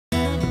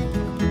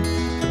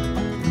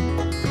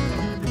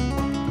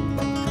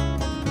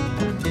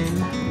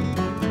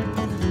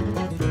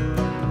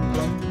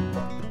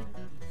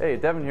Hey,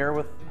 Devin here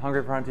with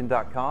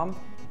hungryforhunting.com,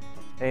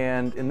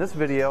 and in this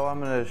video I'm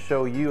going to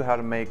show you how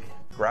to make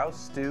grouse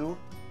stew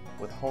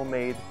with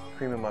homemade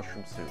cream of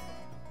mushroom soup.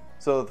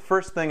 So the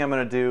first thing I'm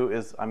going to do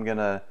is I'm going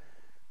to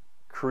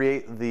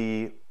create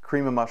the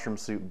cream of mushroom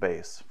soup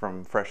base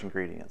from fresh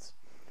ingredients.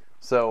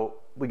 So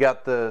I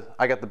got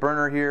the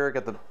burner here, I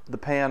got the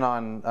pan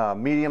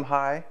on medium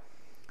high,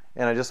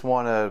 and I just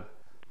want to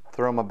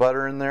throw my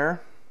butter in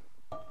there.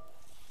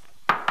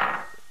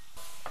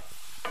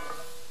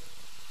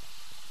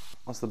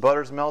 Once the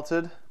butter's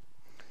melted,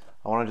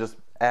 I want to just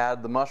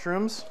add the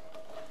mushrooms.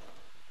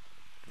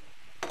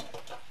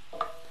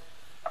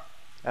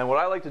 And what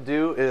I like to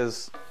do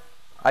is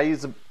I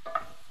use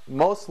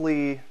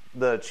mostly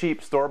the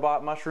cheap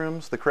store-bought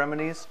mushrooms, the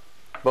creminis,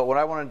 but what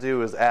I want to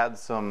do is add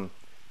some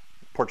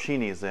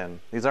porcinis in.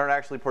 These aren't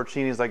actually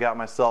porcinis I got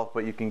myself,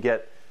 but you can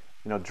get,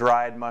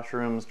 dried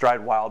mushrooms,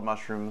 dried wild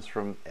mushrooms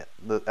from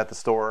at the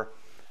store,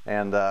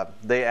 and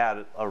they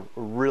add a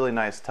really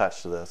nice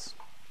touch to this.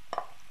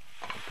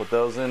 Put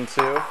those in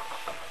too.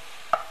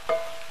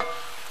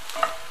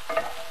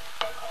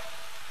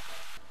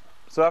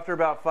 So after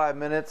about 5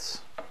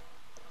 minutes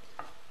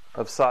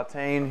of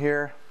sauteing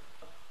here,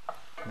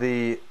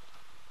 the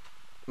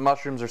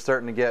mushrooms are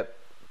starting to get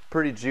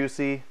pretty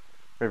juicy.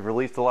 They've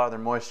released a lot of their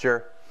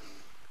moisture.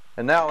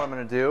 And now what I'm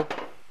going to do,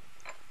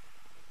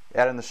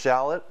 add in the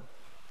shallot.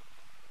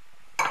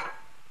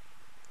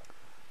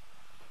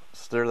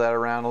 Stir that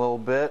around a little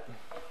bit.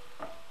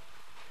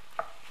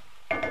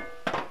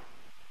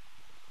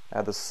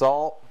 Add the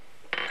salt.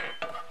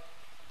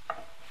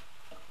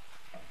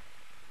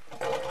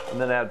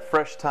 And then add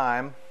fresh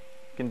thyme.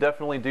 You can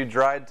definitely do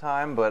dried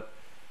thyme, but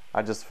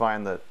I just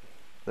find that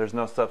there's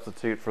no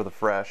substitute for the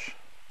fresh.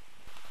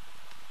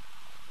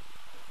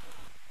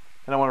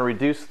 And I want to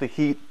reduce the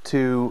heat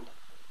to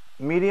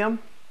medium.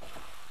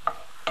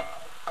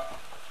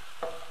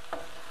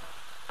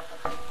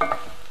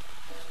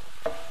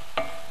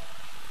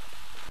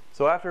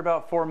 So after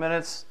about 4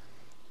 minutes,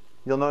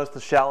 you'll notice the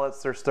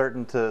shallots are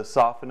starting to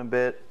soften a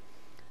bit,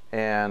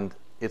 and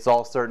it's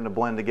all starting to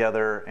blend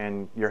together,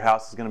 and your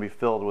house is going to be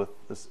filled with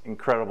this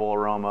incredible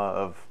aroma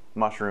of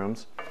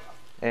mushrooms.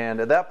 And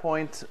at that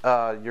point,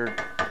 you're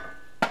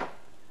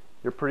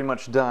pretty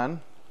much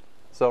done.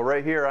 So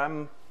right here,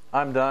 I'm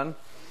done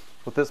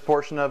with this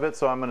portion of it.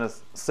 So I'm going to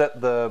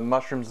set the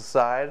mushrooms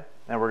aside,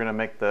 and we're going to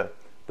make the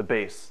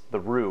base,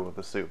 the roux of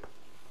the soup.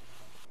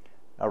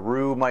 A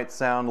roux might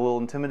sound a little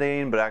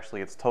intimidating, but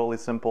actually it's totally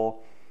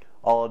simple.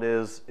 All it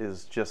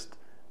is just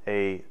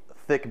a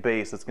thick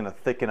base that's going to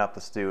thicken up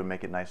the stew and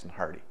make it nice and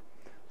hearty.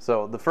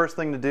 So the first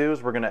thing to do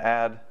is we're going to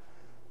add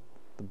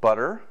the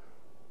butter.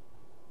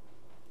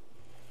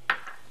 I'm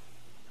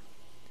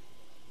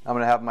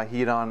going to have my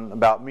heat on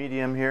about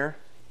medium here.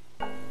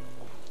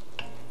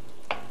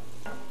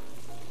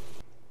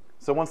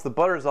 So once the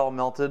butter is all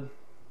melted,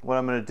 what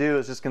I'm going to do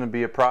is just going to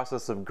be a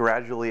process of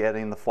gradually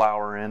adding the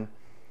flour in,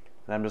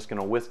 and I'm just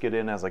going to whisk it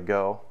in as I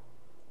go.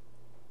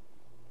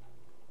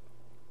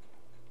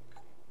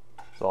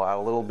 So I'll add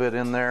a little bit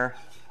in there,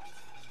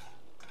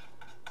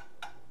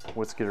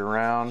 whisk it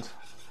around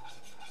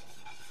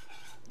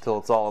until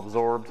it's all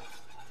absorbed.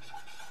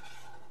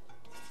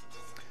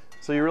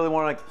 So you really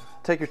want to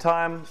take your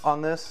time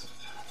on this.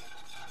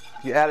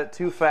 If you add it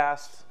too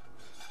fast,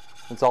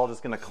 it's all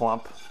just going to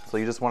clump. So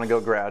you just want to go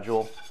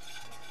gradual.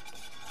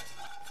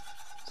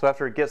 So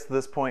after it gets to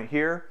this point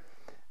here,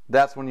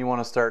 that's when you want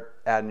to start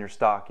adding your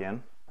stock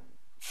in.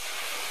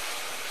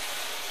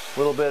 A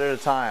little bit at a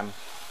time.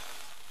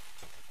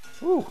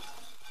 Woo.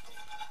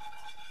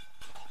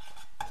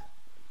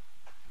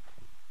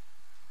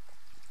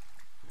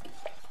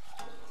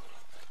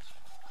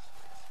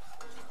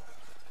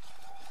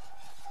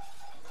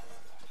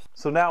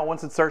 So now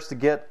once it starts to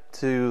get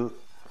to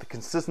the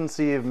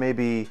consistency of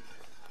maybe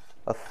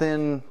a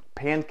thin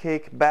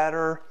pancake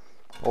batter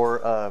or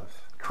a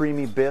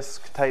creamy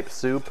bisque type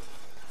soup,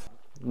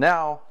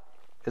 now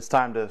it's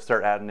time to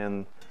start adding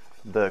in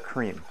the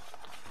cream.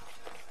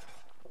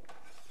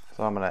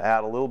 So I'm going to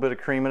add a little bit of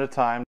cream at a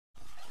time.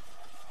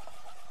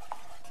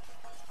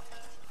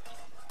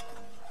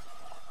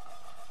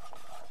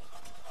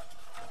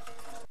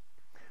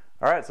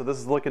 Alright, so this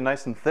is looking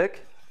nice and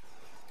thick,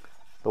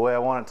 the way I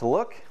want it to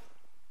look.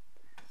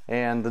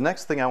 And the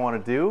next thing I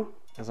want to do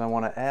is I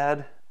want to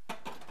add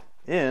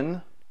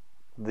in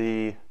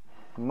the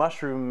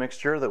mushroom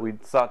mixture that we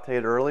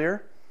sauteed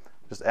earlier.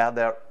 Just add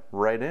that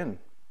right in.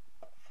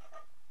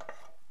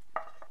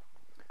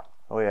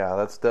 Oh yeah,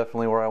 that's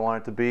definitely where I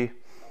want it to be.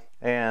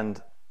 And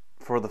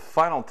for the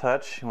final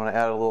touch, you want to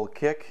add a little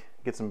kick,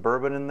 get some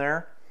bourbon in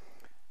there,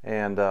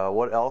 and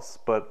what else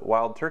but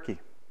wild turkey.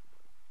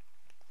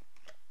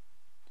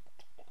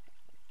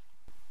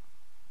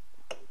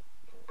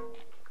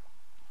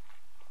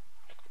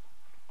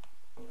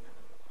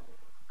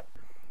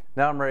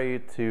 Now I'm ready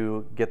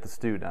to get the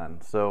stew done.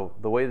 So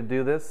the way to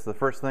do this, the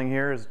first thing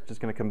here is just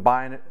going to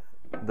combine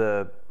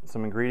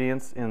some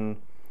ingredients in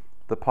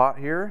the pot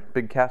here,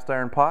 big cast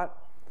iron pot.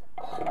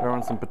 Throw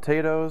in some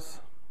potatoes,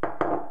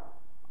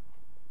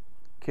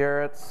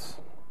 carrots,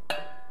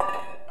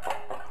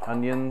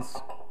 onions,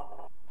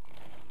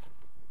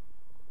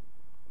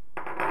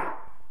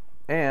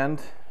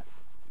 and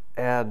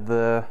add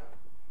the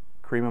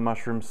cream of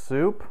mushroom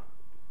soup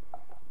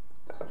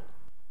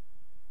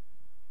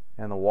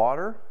and the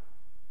water,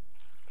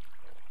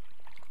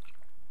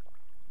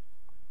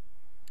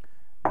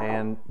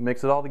 and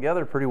mix it all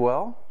together pretty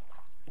well.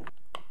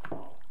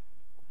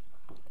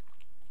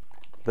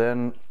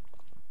 Then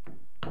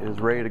it is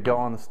ready to go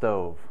on the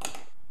stove.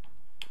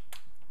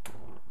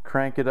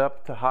 Crank it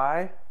up to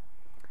high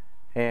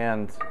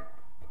and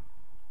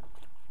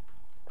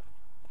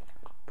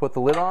put the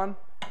lid on.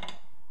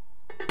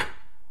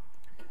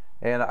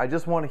 And I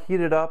just want to heat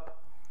it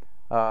up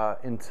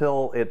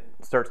until it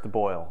starts to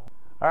boil.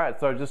 Alright,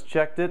 so I just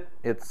checked it.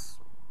 It's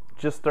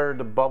just started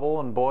to bubble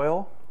and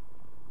boil.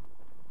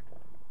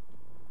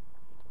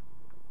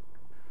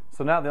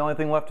 So now the only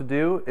thing left to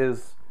do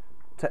is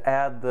to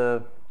add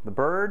the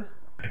bird.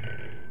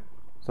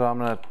 So I'm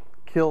going to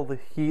kill the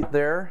heat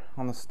there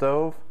on the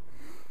stove.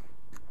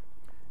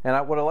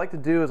 And what I like to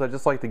do is I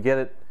just like to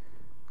get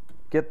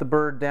the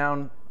bird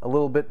down a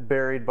little bit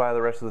buried by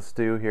the rest of the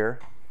stew here.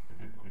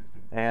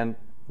 And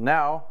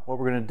now what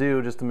we're going to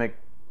do, just to make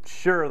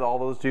sure that all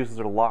those juices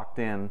are locked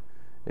in,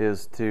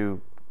 is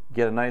to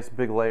get a nice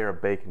big layer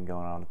of bacon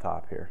going on the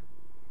top here.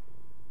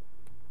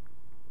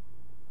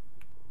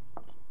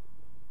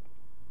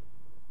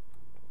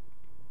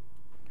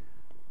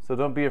 So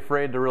don't be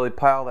afraid to really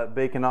pile that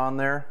bacon on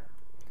there.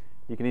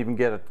 You can even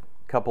get a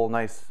couple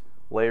nice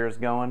layers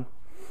going.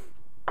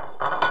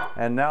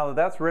 And now that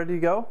that's ready to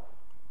go,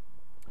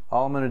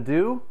 all I'm going to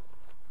do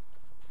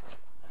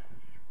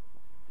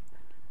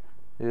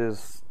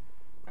is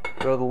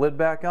throw the lid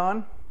back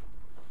on,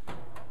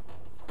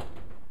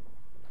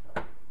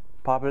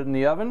 pop it in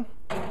the oven,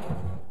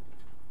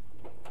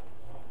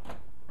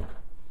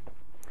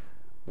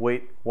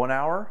 wait 1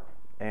 hour,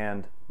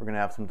 and we're going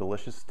to have some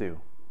delicious stew.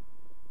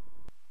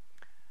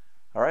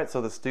 Alright,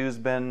 so the stew's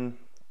been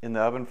in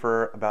the oven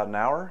for about an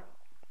hour,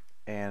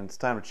 and it's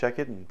time to check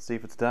it and see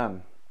if it's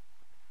done.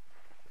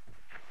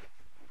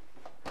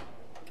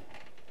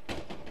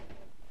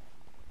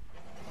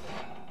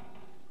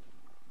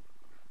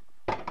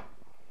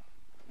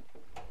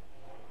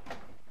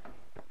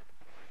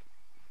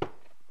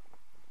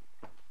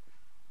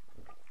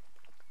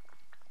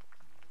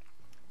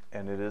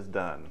 And it is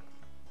done.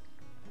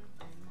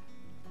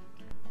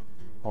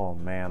 Oh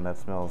man, that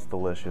smells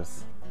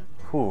delicious.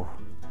 Whew.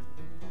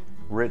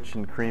 Rich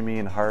and creamy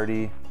and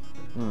hearty.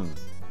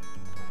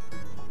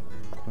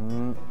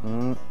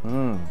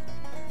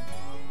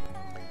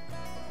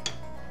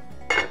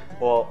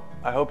 Well,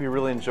 I hope you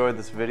really enjoyed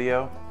this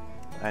video.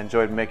 I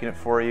enjoyed making it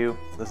for you.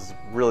 This has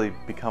really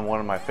become one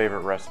of my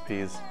favorite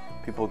recipes.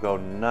 People go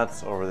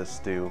nuts over this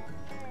stew.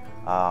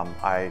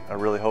 I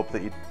really hope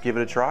that you give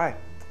it a try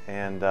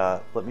and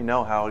let me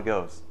know how it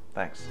goes.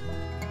 Thanks.